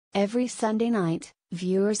Every Sunday night,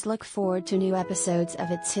 viewers look forward to new episodes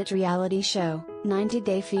of its hit reality show, 90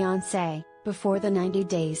 Day Fiancé, before the 90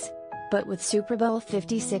 days. But with Super Bowl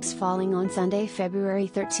 56 falling on Sunday, February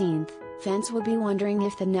 13th, fans will be wondering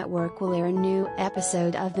if the network will air a new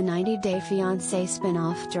episode of the 90 Day Fiancé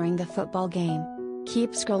spinoff during the football game.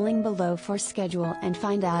 Keep scrolling below for schedule and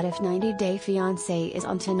find out if 90 Day Fiancé is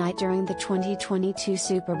on tonight during the 2022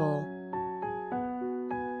 Super Bowl.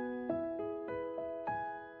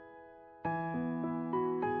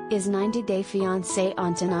 Is 90 Day Fiancé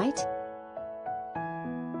on tonight?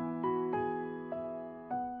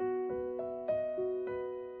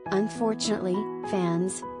 Unfortunately,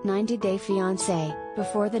 fans, 90 Day Fiancé,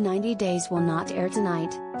 Before the 90 Days will not air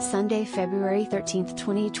tonight, Sunday, February 13,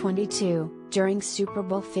 2022, during Super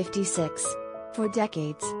Bowl 56. For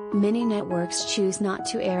decades, many networks choose not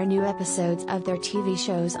to air new episodes of their TV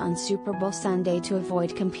shows on Super Bowl Sunday to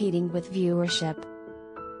avoid competing with viewership.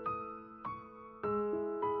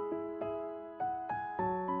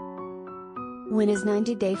 When is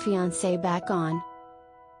 90 Day Fiancé back on?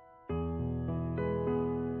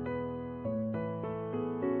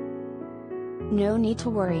 No need to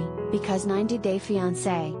worry, because 90 Day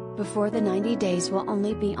Fiancé, Before the 90 Days will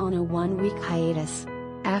only be on a one-week hiatus.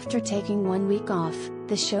 After taking 1 week off,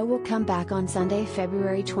 the show will come back on Sunday,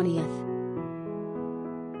 February 20th.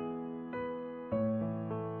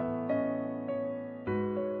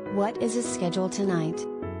 What is his schedule tonight?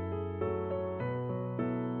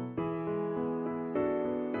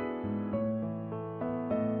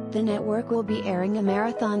 The network will be airing a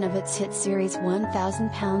marathon of its hit series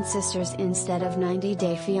 1000 Pound Sisters instead of 90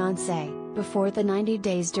 Day Fiancé, Before the 90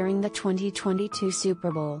 Days during the 2022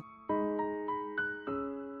 Super Bowl.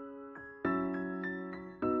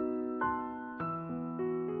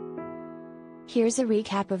 Here's a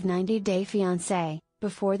recap of 90 Day Fiancé,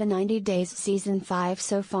 Before the 90 Days Season 5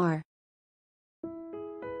 so far.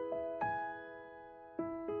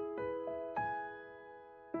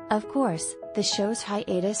 Of course, the show's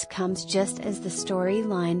hiatus comes just as the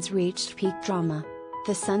storylines reached peak drama.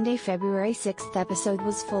 The Sunday, February 6th episode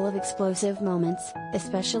was full of explosive moments,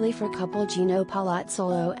 especially for couple Gino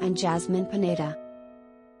Palazzolo and Jasmine Pineda.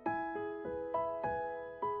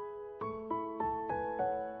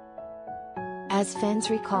 As fans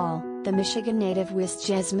recall, the Michigan native whisked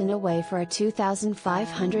Jasmine away for a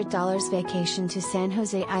 $2,500 vacation to San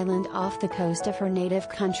Jose Island off the coast of her native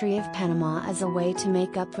country of Panama as a way to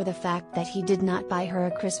make up for the fact that he did not buy her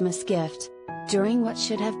a Christmas gift. During what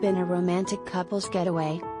should have been a romantic couple's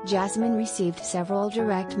getaway, Jasmine received several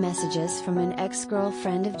direct messages from an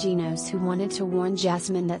ex-girlfriend of Gino's who wanted to warn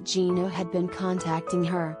Jasmine that Gino had been contacting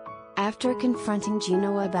her. After confronting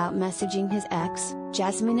Gino about messaging his ex,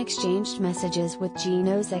 Jasmine exchanged messages with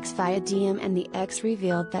Gino's ex via DM, and the ex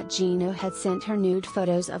revealed that Gino had sent her nude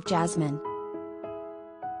photos of Jasmine.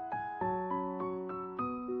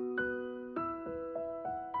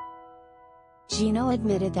 Gino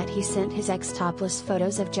admitted that he sent his ex topless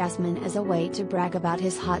photos of Jasmine as a way to brag about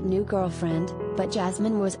his hot new girlfriend, but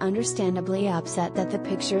Jasmine was understandably upset that the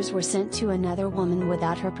pictures were sent to another woman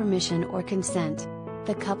without her permission or consent.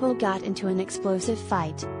 The couple got into an explosive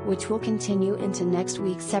fight, which will continue into next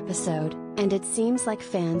week's episode, and it seems like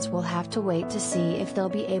fans will have to wait to see if they'll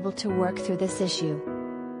be able to work through this issue.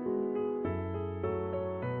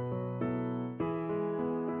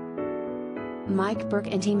 Mike Burke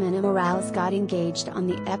and Jimena Morales got engaged on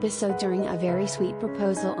the episode during a very sweet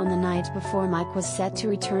proposal on the night before Mike was set to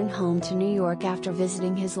return home to New York after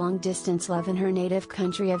visiting his long-distance love in her native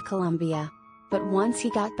country of Colombia. But once he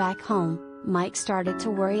got back home, Mike started to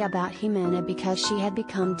worry about Jimena because she had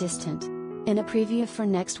become distant. In a preview for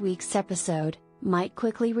next week's episode, Mike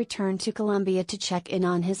quickly returned to Colombia to check in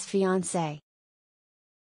on his fiancée.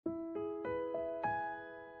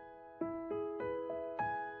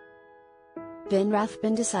 Ben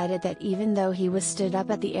Rathbun decided that even though he was stood up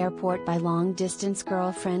at the airport by long-distance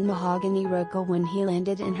girlfriend Mahogany Roca when he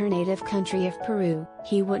landed in her native country of Peru,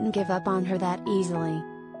 he wouldn't give up on her that easily.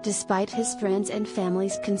 Despite his friends and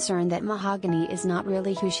family's concern that Mahogany is not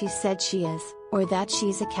really who she said she is, or that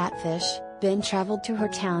she's a catfish, Ben traveled to her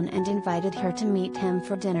town and invited her to meet him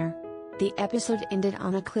for dinner. The episode ended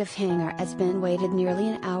on a cliffhanger as Ben waited nearly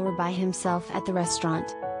an hour by himself at the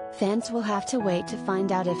restaurant. Fans will have to wait to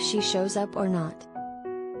find out if she shows up or not.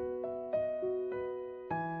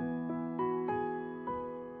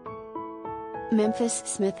 Memphis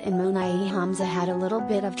Smith and Monai Hamza had a little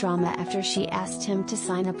bit of drama after she asked him to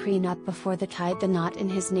sign a prenup before they tied the knot in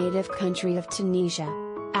his native country of Tunisia.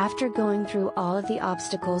 After going through all of the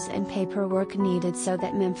obstacles and paperwork needed so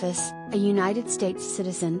that Memphis, a United States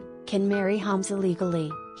citizen, can marry Hamza legally,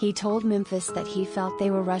 He told Memphis that he felt they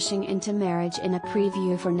were rushing into marriage in a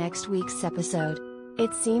preview for next week's episode.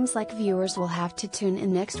 It seems like viewers will have to tune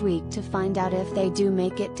in next week to find out if they do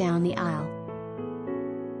make it down the aisle.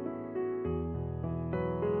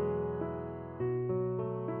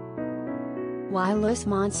 While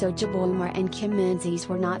Usman Sojiboymer and Kim Menzies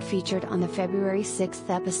were not featured on the February 6th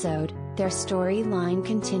episode, their storyline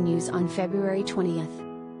continues on February 20th.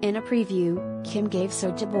 In a preview, Kim gave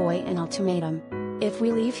Sojiboy an ultimatum. "If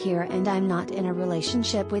we leave here and I'm not in a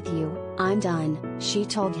relationship with you, I'm done," she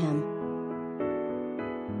told him.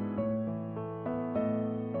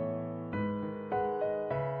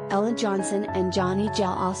 Ella Johnson and Johnny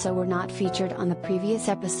Jell also were not featured on the previous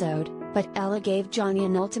episode, but Ella gave Johnny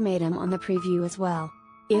an ultimatum on the preview as well.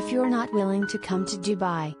 "If you're not willing to come to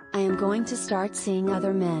Dubai, I am going to start seeing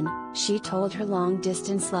other men," she told her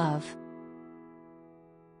long-distance love.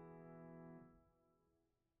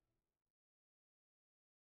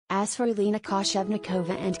 As for Elena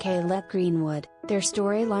Koshevnikova and Caleb Greenwood, their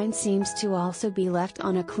storyline seems to also be left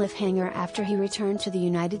on a cliffhanger after he returned to the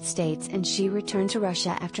United States and she returned to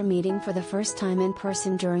Russia after meeting for the first time in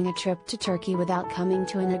person during a trip to Turkey without coming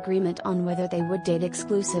to an agreement on whether they would date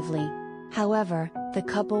exclusively. However, the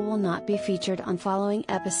couple will not be featured on following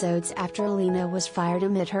episodes after Elena was fired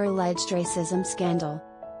amid her alleged racism scandal.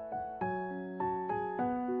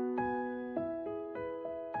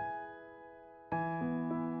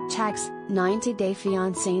 Tags: 90 Day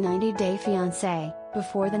Fiancé, 90 Day Fiancé,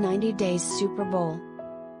 before the 90 Days Super Bowl.